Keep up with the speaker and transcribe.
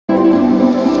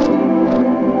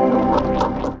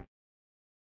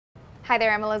Hi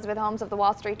there, I'm Elizabeth Holmes of the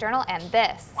Wall Street Journal, and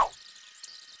this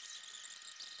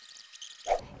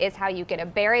is how you get a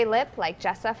berry lip like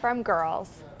Jessa from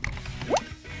Girls.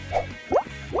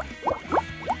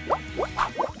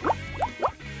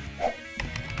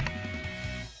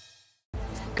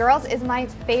 Girls is my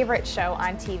favorite show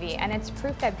on TV, and it's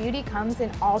proof that beauty comes in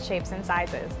all shapes and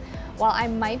sizes. While I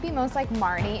might be most like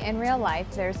Marnie in real life,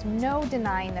 there's no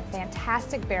denying the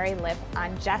fantastic berry lip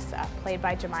on Jessa, played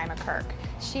by Jemima Kirke.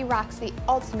 She rocks the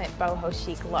ultimate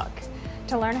boho-chic look.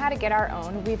 To learn how to get our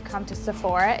own, we've come to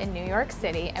Sephora in New York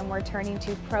City, and we're turning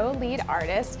to pro lead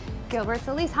artist Gilbert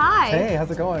Soliz. Hi! Hey, how's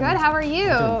it going? Good, how are you?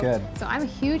 I'm doing good. So I'm a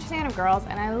huge fan of Girls,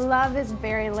 and I love this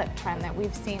berry lip trend that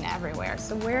we've seen everywhere.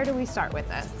 So where do we start with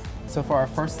this? So for our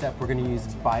first step, we're going to use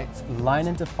Bite's Line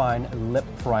and Define Lip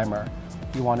Primer.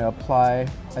 You want to apply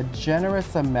a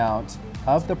generous amount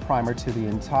of the primer to the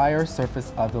entire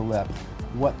surface of the lip.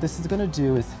 What this is going to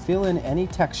do is fill in any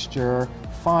texture,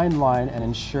 fine line, and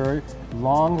ensure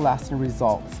long-lasting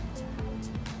results.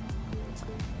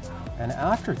 And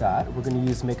after that, we're going to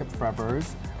use Makeup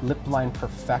Forever's Lip Line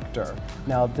Perfector.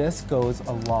 Now this goes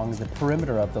along the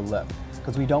perimeter of the lip,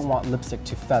 because we don't want lipstick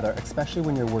to feather, especially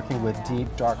when you're working with deep,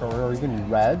 dark, or even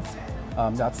reds.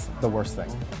 That's the worst thing.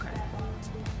 Okay.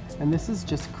 And this is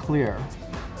just clear.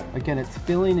 Again, it's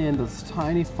filling in those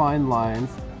tiny fine lines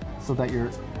so that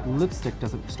your lipstick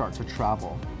doesn't start to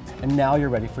travel. And now you're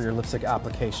ready for your lipstick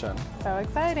application. So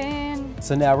exciting!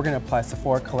 So now we're going to apply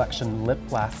Sephora Collection Lip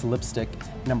Blast Lipstick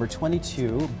number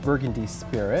 22, Burgundy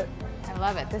Spirit. I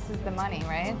love it. This is the money,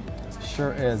 right?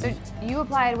 Sure is. So you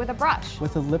apply it with a brush.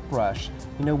 With a lip brush.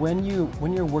 You know, when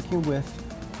you're working with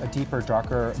a deeper,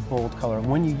 darker, bold color,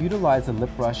 when you utilize a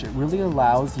lip brush, it really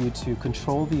allows you to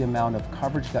control the amount of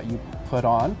coverage that you put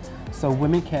on, so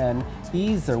women can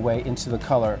ease their way into the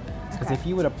color. Because if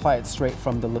you would apply it straight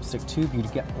from the lipstick tube,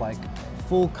 you'd get like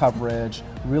full coverage,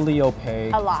 really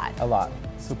opaque. A lot. A lot.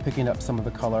 So picking up some of the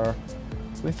color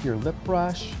with your lip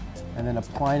brush, and then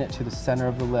applying it to the center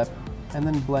of the lip, and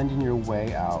then blending your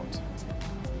way out.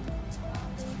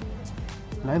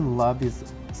 And I love these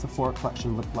Sephora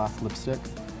Collection Lip Blast lipsticks.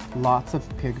 Lots of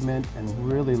pigment and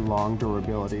really long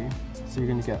durability. So you're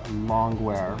gonna get long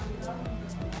wear.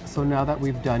 So now that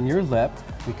we've done your lip,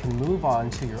 we can move on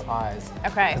to your eyes.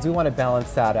 Okay. Because we want to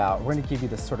balance that out. We're going to give you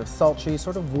this sort of sultry,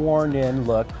 sort of worn-in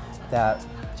look that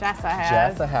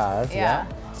Jessa has. Yeah.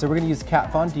 So we're going to use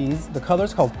Kat Von D's. The color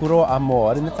is called Puro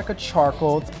Amor, and it's like a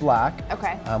charcoal. It's black.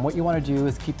 Okay. What you want to do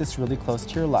is keep this really close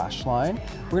to your lash line.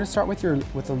 We're going to start with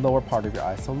the lower part of your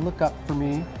eye. So look up for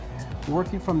me.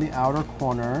 Working from the outer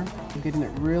corner, getting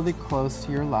it really close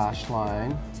to your lash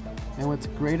line. And what's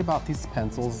great about these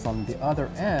pencils is on the other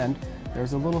end,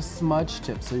 there's a little smudge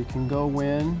tip, so you can go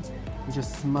in and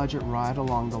just smudge it right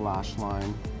along the lash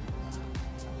line.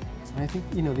 And I think,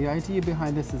 you know, the idea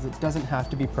behind this is it doesn't have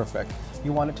to be perfect.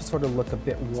 You want it to sort of look a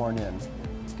bit worn in.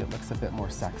 It looks a bit more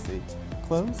sexy.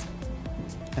 Close.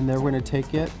 And then we're going to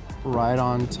take it right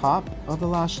on top of the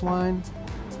lash line,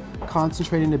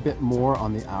 concentrating a bit more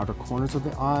on the outer corners of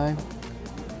the eye.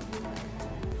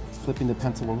 Flipping the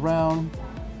pencil around.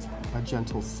 A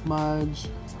gentle smudge.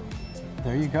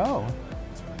 There you go.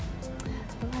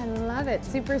 Oh, I love it.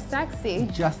 Super sexy.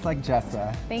 Just like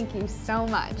Jessa. Thank you so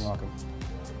much. You're welcome.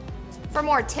 For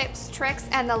more tips, tricks,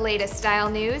 and the latest style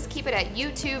news, keep it at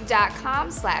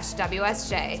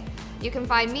youtube.com/WSJ. You can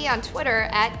find me on Twitter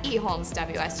at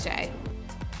eHolmesWSJ.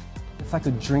 It's like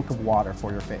a drink of water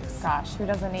for your face. Gosh, who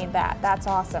doesn't need that? That's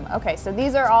awesome. Okay, so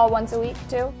these are all once a week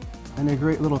too? And a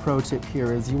great little pro tip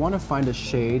here is you want to find a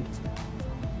shade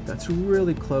that's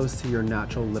really close to your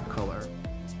natural lip color.